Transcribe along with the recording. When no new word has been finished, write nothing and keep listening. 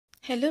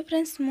Hello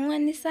friends मु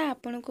अनिशा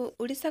आपन को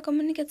ओडिशा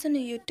कम्युनिकेशन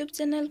यूट्यूब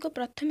चैनल को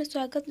प्रथम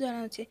स्वागत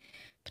जनाऊँ।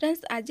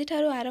 फ्रेंड्स आज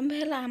ठारू आरंभ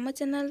है आम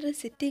चैनल रे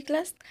सिटी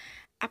क्लास।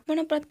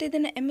 आपन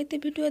प्रतिदिन एमिति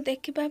वीडियो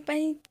देखिबा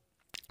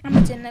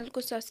आम चैनल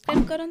को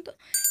सब्सक्राइब करंतु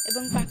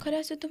एवं पाखरे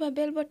आसुथबा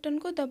बेल बटन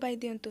को दबाई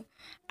दियंतु।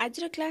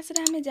 आज क्लास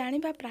रे हमें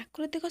जानिबा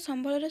प्राकृतिक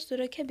संबलर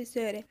सुरक्षा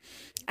विषय रे।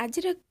 आज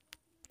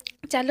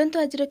चलंतु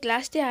आज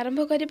क्लास टी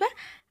आरंभ करिबा।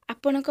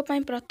 आपनक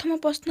पई प्रथम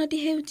प्रश्नटी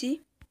हेउची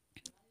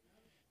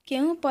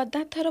केउ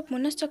पदार्थर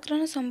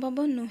पुनश्चक्रण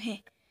संभव नुहे।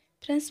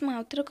 फ्रेंड्स मैं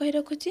आउथर कही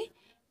रखुची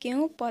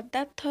केउ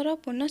पदार्थर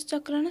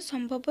पुनश्चक्रण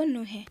संभव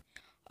नुहे।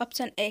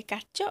 ऑप्शन ए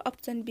काच,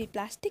 option B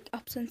plastic,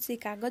 option C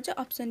कागज,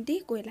 ऑप्शन डी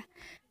कोयला।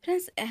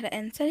 फ्रेंड्स यार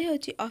आंसर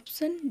होची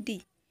ऑप्शन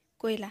डी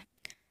कोयला।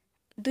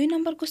 2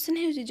 नंबर क्वेश्चन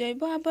होची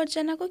जैव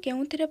आवर्जना को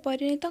केउथिरे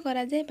परिणत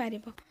करा जाय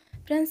पारिबो।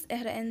 फ्रेंड्स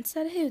यार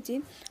आंसर होची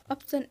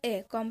option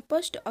A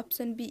compost,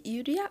 option B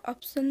urea,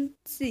 option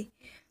C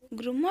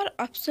groomer,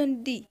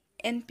 option D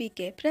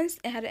NPK. Friends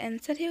यार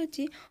आंसर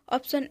होची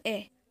option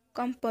A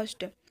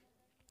compost.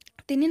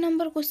 3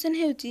 number question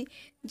होची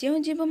जो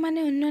जीव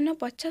माने उन्नयन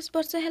 50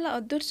 वर्ष है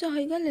अदृश्य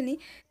हो गले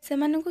से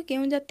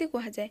केउ जाति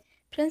कह जाए।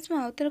 फ्रेंड्स मैं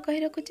आउथर कही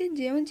रखुची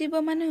जो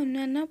जीव माने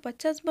उन्नयन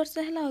 50 वर्ष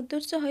है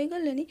अदृश्य हो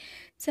गले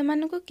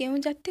से केउ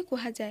जाति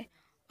कह जाए।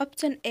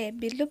 ऑप्शन ए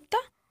विलुप्त,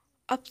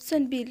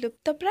 ऑप्शन बी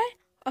लुप्तप्राय,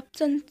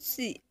 ऑप्शन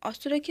सी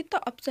असुरक्षित,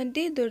 ऑप्शन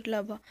डी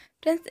दुर्लभ।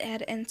 फ्रेंड्स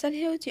यार आंसर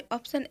होची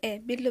ऑप्शन ए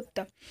विलुप्त।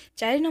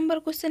 4 नंबर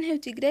क्वेश्चन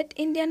होची ग्रेट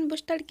इंडियन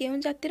बुस्टार्ड केउ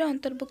जातिर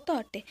अंतर्भुक्त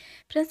अटे।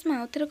 फ्रेंड्स मैं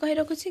आउथर कही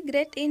रखुची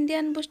ग्रेट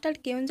इंडियन बुस्टार्ड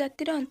केउ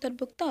जातिर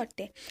अंतर्भुक्त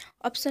अटे।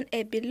 ऑप्शन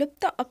ए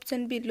विलुप्त,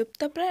 ऑप्शन बी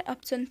लुप्तप्राय,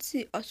 ऑप्शन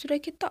सी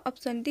असुरक्षित,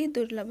 ऑप्शन डी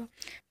दुर्लभ।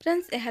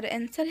 फ्रेंड्स यार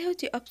आंसर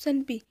होची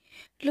ऑप्शन बी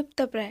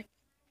लुप्तप्राय।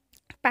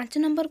 5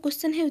 नंबर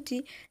क्वेश्चन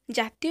होची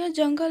जातीय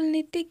जंगल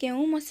नीति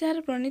केउ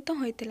मसिहार प्रणीत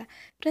होइतिला।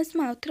 फ्रेंड्स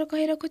मैं आउथर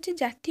कही रखुची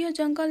जातीय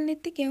जंगल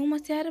नीति केउ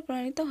मसिहार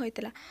प्रणीत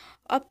होइतिला।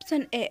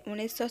 Option A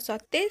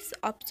 1927,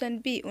 option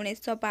B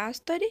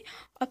 1972,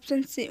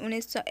 option C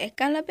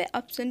 1991,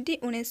 option D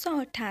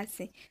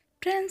 1988।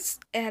 Friends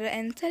यार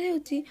आंसर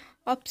होची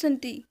ऑप्शन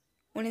डी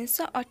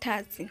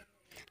 1988।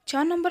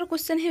 6 नंबर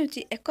क्वेश्चन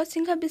होची एक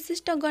सिंह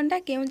विशिष्ट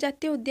गंडा केउ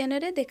जातीय उद्यान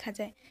रे देखा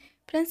जाए।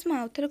 फ्रेंड्स मैं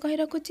आउथर कही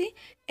रखुची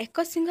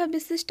एक सिंह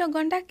विशिष्ट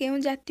गंडा केउ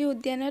जातीय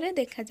उद्यान रे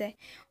देखा जाए।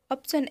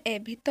 Option A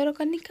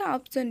Bhitarkanika,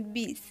 option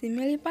B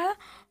Similipal,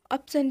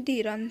 option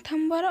D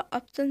Ranthambore,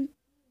 option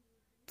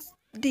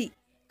D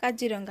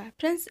Kaziranga.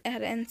 Friends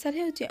यार आंसर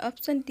होची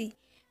option D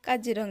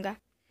Kaziranga.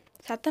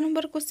 7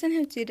 number question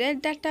होची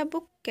रेड डाटा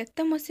बुक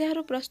केते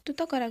मसिहारु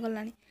प्रस्तुत करा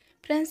गलानी।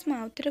 फ्रेंड्स मैं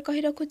आउथर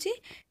कही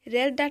रखुची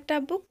रेड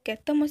डाटा बुक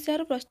केते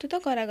मसिहारु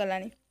प्रस्तुत करा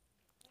गलानी।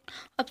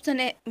 Option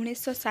A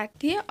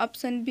 1960,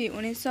 option B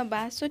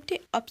 1962,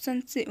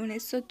 option C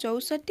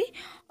 1964,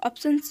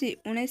 option C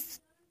 19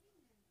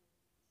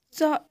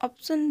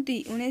 option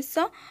D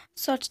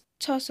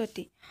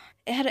 1966।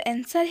 यार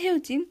आंसर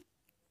होची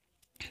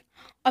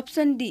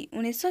ऑप्शन डी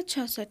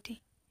 1966।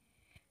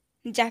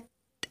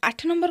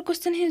 8 नंबर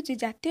क्वेश्चन होची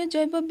जातीय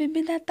जैव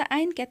विविधता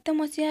आईन केते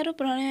मसिहारु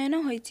प्रणयन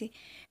होईची।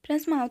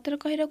 फ्रेंड्स मैं आउथर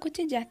कही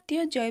रखुची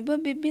जातीय जैव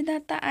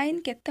विविधता आईन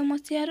केते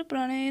मसिहारु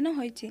प्रणयन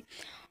होईची।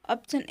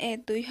 Option A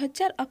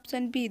 2000,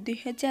 option B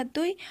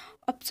 2002,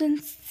 option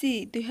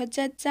C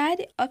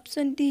 2004,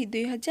 option D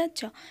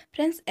 2006।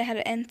 Friends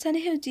यार आंसर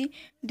होची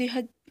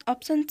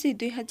ऑप्शन सी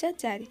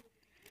 2004।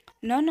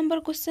 9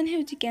 नंबर क्वेश्चन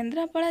होची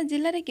केन्द्रापड़ा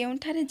जिले रे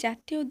केउठारे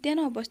जातीय उद्यान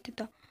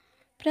अवस्थित।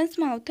 फ्रेंड्स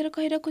मैं आउथर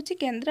कही रखुची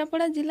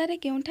केन्द्रापड़ा जिले रे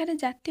केउठारे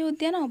जातीय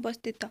उद्यान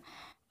अवस्थित।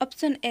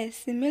 Option A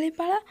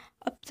Similipal,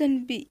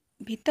 option B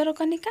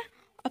Bhitarkanika,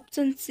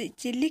 option C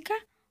Chilika,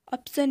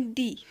 option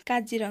D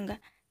Kaziranga.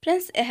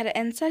 Friends यार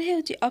आंसर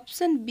होची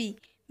option B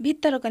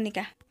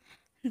Bhitarkanika.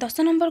 10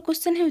 number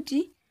question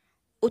होची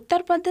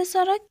उत्तर प्रदेश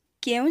रो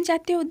केउ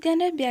जातीय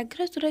उद्यान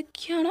व्याघ्र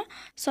सुरक्षण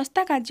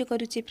संस्था कार्य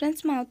करुची।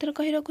 फ्रेंड्स मैं आउथर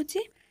कही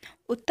रखुची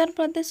उत्तर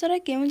प्रदेश रो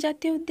केउ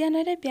जातीय उद्यान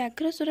रे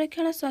व्याघ्र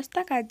सुरक्षण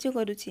संस्था कार्य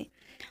करुची।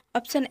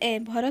 Option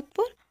A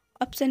Bharatpur,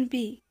 option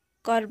B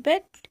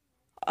Corbett,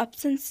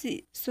 option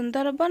C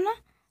Sundarban,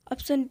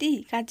 option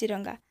D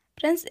Kaziranga.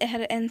 Friends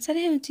यार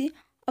आंसर होची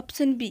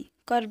option B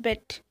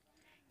Corbett.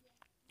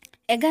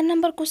 11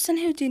 number question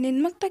होची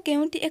निम्नलिखित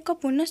केउटी एक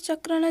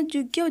पुनश्चक्रण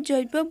योग्य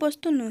जैव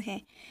वस्तु नुहे।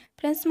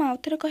 फ्रेंड्स मैं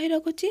आउथर कही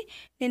रखुची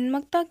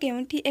निम्नलिखित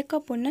केउटी एक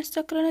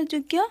पुनश्चक्रण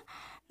योग्य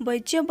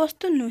वैज्य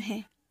वस्तु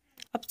नुहे।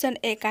 ऑप्शन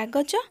ए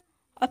कागज,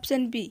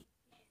 ऑप्शन बी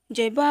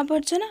जैव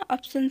आवर्जना,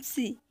 ऑप्शन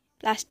सी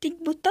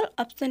प्लास्टिक बोतल,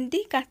 ऑप्शन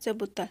डी काच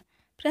बोतल।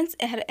 फ्रेंड्स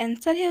यार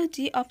आंसर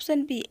होची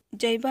ऑप्शन बी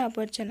जैव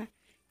आवर्जना।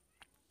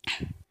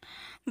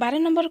 12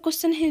 नंबर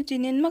क्वेश्चन होची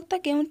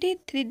निम्नलिखित केउटी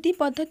 3D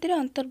पद्धति रे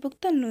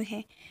अंतर्भुक्त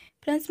नुहे।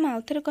 फ्रेंड्स मैं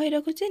आउथर कही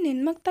रखुची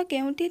निम्नलिखित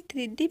केउटी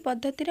 3D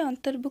पद्धति रे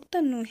अंतर्भुक्त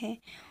नुहे।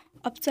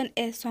 ऑप्शन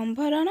ए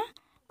संभरण,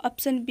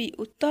 ऑप्शन बी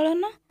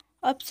उत्तोलन,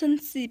 option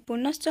C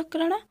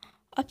पुनश्चक्रण,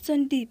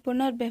 option D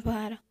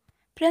पुनर्व्यवहार।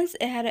 Friends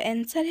यार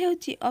आंसर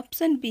होची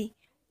ऑप्शन बी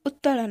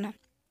उत्तोलन।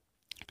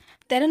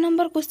 13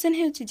 नंबर क्वेश्चन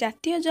होची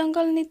जातीय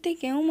जंगल नीति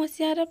केउ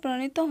मसिहार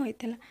प्रणीत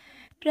होइतिला।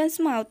 फ्रेंड्स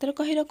मैं आउ थे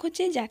कही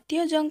रखुच्छी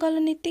जातीय जंगल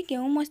नीति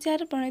केउ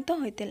मसीहार प्रणीत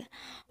होता।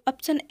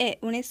 Option A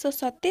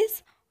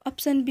 1937,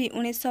 option B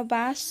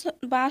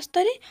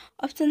 1972,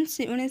 option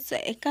C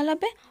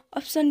 1991,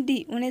 option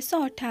D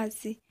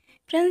 1988।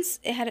 Friends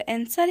यार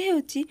आंसर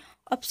होउची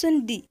ऑप्शन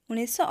डी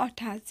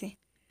 1988।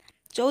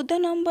 14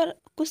 नंबर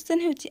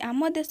क्वेश्चन होउची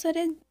आम देश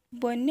में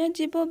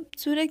वन्यजीव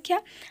सुरक्षा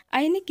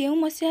आईन केउ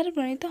मसीहार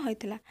प्रणीत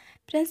होता।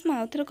 फ्रेंड्स मैं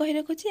आउ थे कही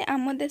रखुच्छी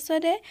आम देश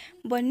में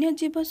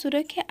वन्यजीव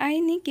सुरक्षा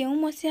आईन केउ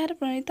मसीहार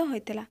प्रणीत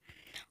होता।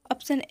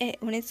 Option A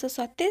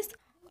 1937,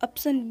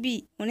 option B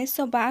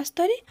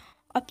 1972,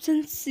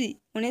 option C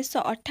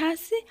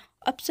 1988,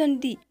 option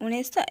D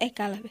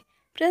 1991।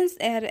 Friends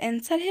यार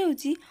आंसर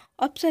होउची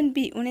ऑप्शन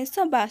बी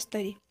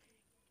 1972।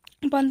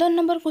 15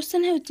 नंबर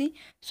क्वेश्चन होउची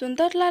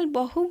सुंदरलाल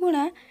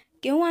बहुगुणा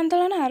केउ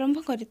आंदोलन आरंभ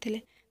करथिले।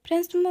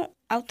 फ्रेंड्स मु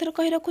आउ थे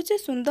कही रखुच्छी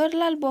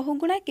सुंदरलाल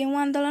बहुगुणा केउ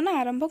आंदोलन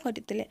आरंभ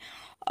करथिले।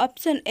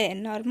 ऑप्शन ए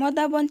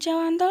नर्मदा बचाओ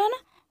आंदोलन,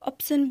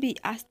 ऑप्शन बी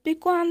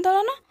आस्पिको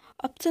आंदोलन,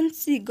 ऑप्शन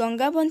सी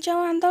गंगा बचाओ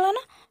आंदोलन,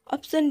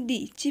 ऑप्शन डी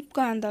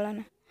चिपको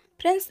आंदोलन।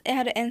 फ्रेंड्स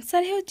यार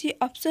आंसर होउची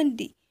ऑप्शन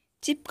डी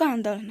चिपको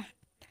आंदोलन।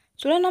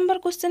 16 नंबर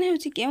क्वेश्चन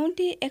होउची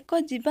केउंटी एक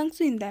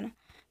जीवांशु इंधन।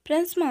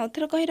 फ्रेंड्स मैं आउ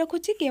थे कही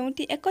रखुच्छी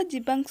केउंटी एक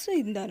जीवांशु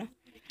इंधन।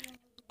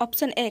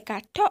 ऑप्शन ए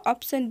काठ,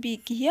 ऑप्शन बी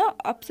घी,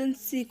 ऑप्शन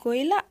सी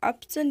कोयला,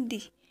 ऑप्शन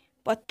डी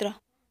पत्र।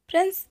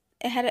 फ्रेंड्स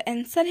यार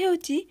आंसर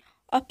होउची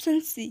ऑप्शन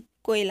सी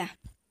कोयला।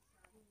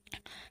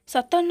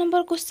 17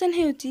 नंबर क्वेश्चन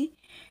होउची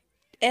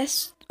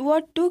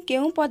SO2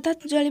 केउ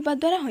पदार्थ जलिबा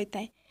द्वारा होता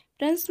है।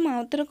 फ्रेंड्स मैं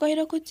आउ थे कही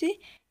रखुच्छी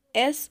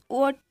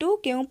SO2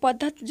 केउ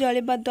पदार्थ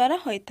जलिबा द्वारा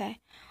होता है।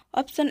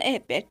 Option A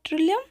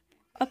petroleum,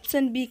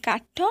 option B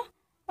काठ,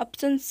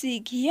 ऑप्शन सी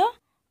घी,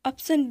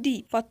 ऑप्शन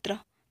डी पत्र।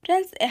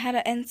 फ्रेंड्स यार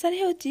आंसर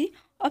होउची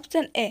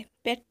option A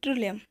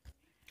petroleum.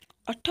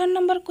 18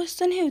 number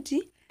question होउची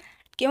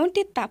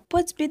केउंटी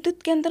तापज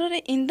विद्युत केन्द्र रे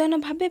इंधन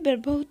भावे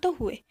व्यवहृत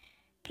हुए।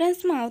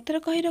 फ्रेंड्स मैं आउ थे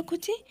कही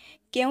रखुच्छी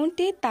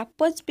केउंटी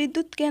तापज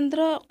विद्युत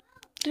केन्द्र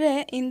रे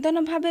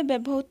इंधन भावे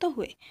व्यवहृत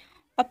हुए।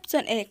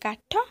 ऑप्शन ए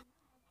काठ,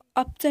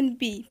 option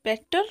B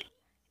petrol,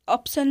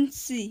 option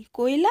C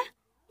कोयला,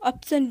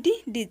 ऑप्शन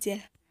डी डीजेल।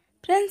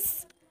 फ्रेंड्स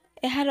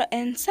यार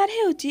आंसर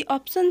होउची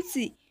ऑप्शन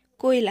सी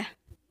कोयला।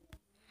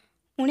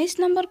 19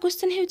 नंबर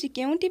क्वेश्चन होउची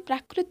केउंटी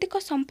प्राकृतिक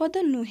संपद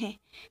नुहे।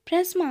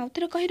 फ्रेंड्स मैं आउ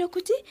थे कही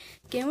रखुच्छी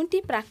केउंटी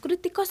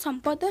प्राकृतिक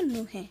संपद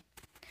नुहे।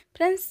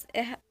 फ्रेंड्स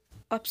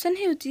ऑप्शन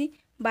होउची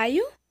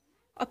वायु,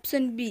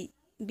 ऑप्शन बी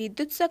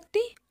विद्युत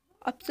शक्ति,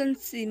 ऑप्शन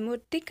सी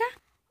मृत्तिका,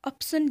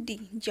 ऑप्शन डी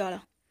जल।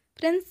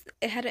 फ्रेंड्स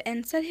यार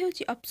आंसर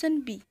होउची ऑप्शन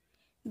बी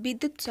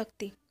विद्युत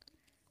शक्ति।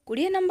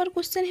 20 नंबर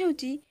क्वेश्चन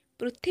होउची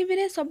पृथ्वी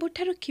रे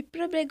सबुठारु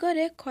क्षिप्र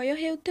बेगरे क्षय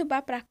हेउथबा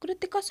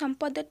प्राकृतिक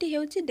संपदटी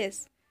हेउची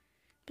डैश।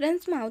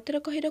 फ्रेंड्स मैं आउ थे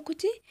कही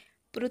रखुच्छी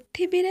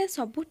पृथ्वी रे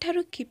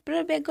सबुठारु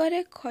क्षिप्र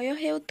बेगरे क्षय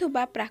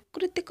हेउथबा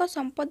प्राकृतिक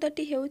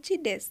संपदटी हेउची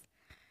डैश।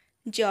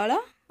 जल,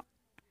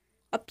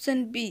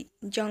 ऑप्शन बी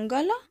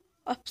जंगल,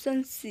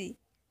 ऑप्शन सी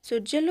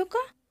सूर्यलोक,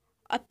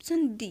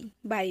 ऑप्शन डी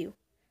वायु।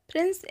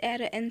 फ्रेंड्स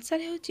यार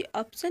आंसर होउची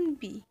ऑप्शन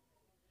बी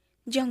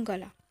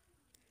जंगल।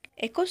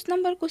 21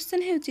 नंबर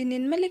क्वेश्चन होउची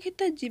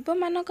निम्नलिखित जीव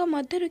मानक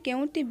मध्यरु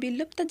केउंटी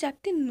विलुप्त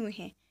जाति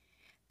नुहे।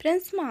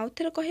 फ्रेंड्स मैं आउ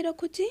थे कही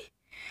रखुच्छी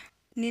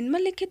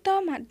निम्नलिखित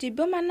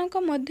जीव मानक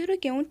मध्यरु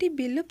केउंटी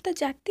विलुप्त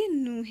जाति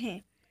नुहे।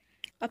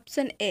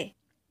 ऑप्शन ए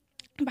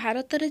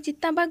भारतर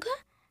चिताबाघ,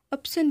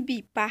 ऑप्शन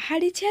बी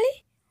पहाड़ी छेली,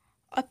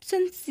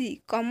 ऑप्शन सी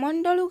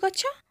कमंडलू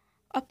गछ,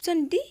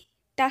 ऑप्शन डी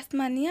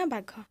टास्मानिया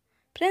बाघ।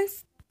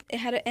 फ्रेंड्स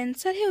यार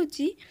आंसर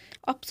होउची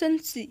ऑप्शन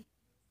सी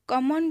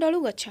कमंडलू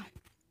गछ।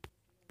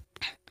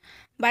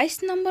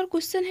 22 नंबर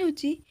क्वेश्चन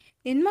होउची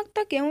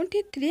निम्नलिखित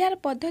केउंटी 3R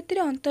पद्धति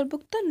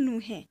अंतर्भुक्त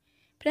नुहे।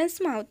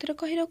 फ्रेंड्स मैं आउ थे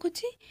कही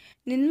रखुच्छी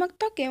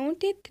निम्नलिखित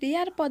केउंटी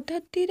 3R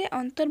पद्धति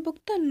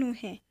अंतर्भुक्त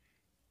नुहे।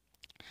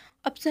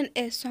 ऑप्शन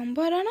ए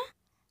संभरण,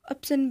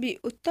 ऑप्शन बी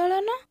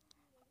उत्तोलन,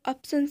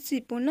 option C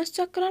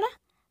पुनश्चक्रण,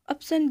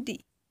 option D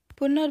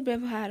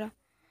पुनर्व्यवहार।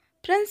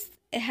 Friends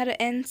यार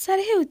आंसर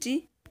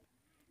होउची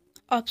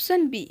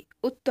ऑप्शन बी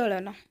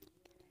उत्तोलन।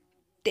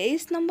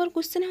 23 नंबर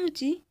क्वेश्चन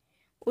होउची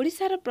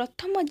ओडिशार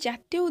प्रथम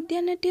जातीय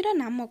उद्यानटीर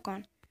नाम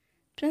कौन।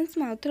 फ्रेंड्स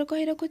मैं आउ थे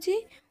कही रखुच्छी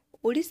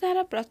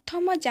ओडिशार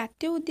प्रथम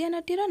जातीय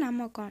उद्यानटीर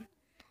नाम कौन।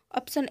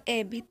 Option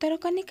A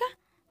Bhitarkanika,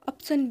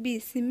 option B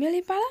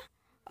Similipal,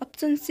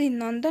 option C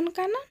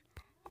Nandankanan,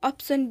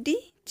 option D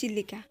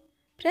Chilika.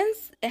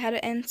 Friends यार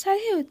आंसर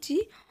होउची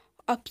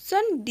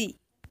option D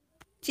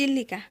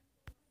Chilika.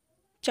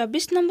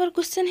 24 number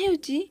question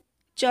होउची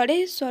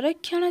चढ़ई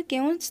संरक्षण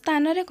केउं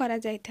स्थान रे करा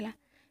जायथिला।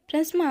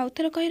 फ्रेंड्स मैं आउ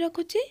थे कही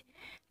रखुच्छी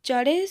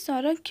चढ़ई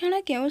संरक्षण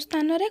केउं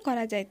स्थान रे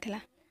करा जायथिला।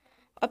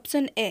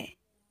 Option A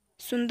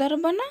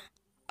Sundarban,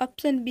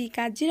 option B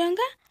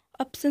Kaziranga,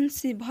 option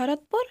C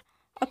Bharatpur,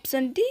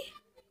 option D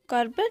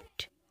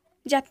Corbett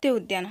जातीय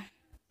उद्यान।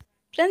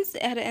 फ्रेंड्स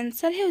यार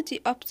आंसर होउची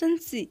option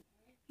C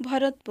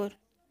Bharatpur.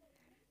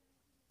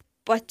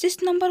 25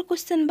 number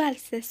question बाल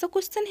शेष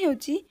क्वेश्चन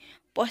होउची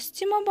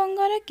पश्चिम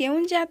बंगर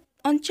केउं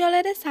अंचल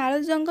रे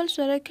शाल जंगल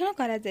संरक्षण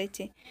करा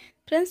जायचे।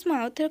 फ्रेंड्स ମୁଁ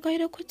आउथरे कहि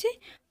रखुछि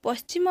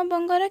पश्चिम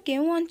बंगर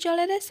केउ अंचल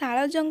रे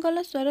शाल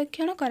जंगल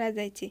संरक्षण करा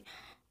जायछि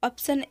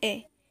option A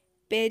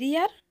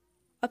Periyar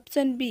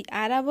option B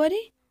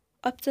आरावरी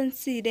option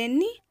C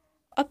rainy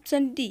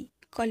option D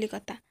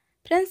Kolkata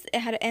friends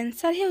यार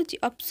आंसर हेउछि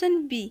ऑप्शन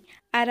बी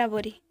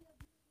आरावरी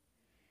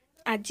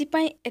आज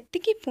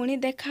एतिकी पुणी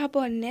देखा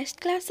हबो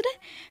नेक्स्ट क्लास रे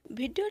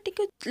वीडियो टी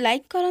को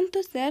लाइक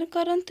करंतु शेयर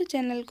करंतु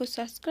चैनल को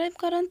सब्सक्राइब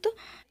करंतु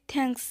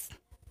थैंक्स।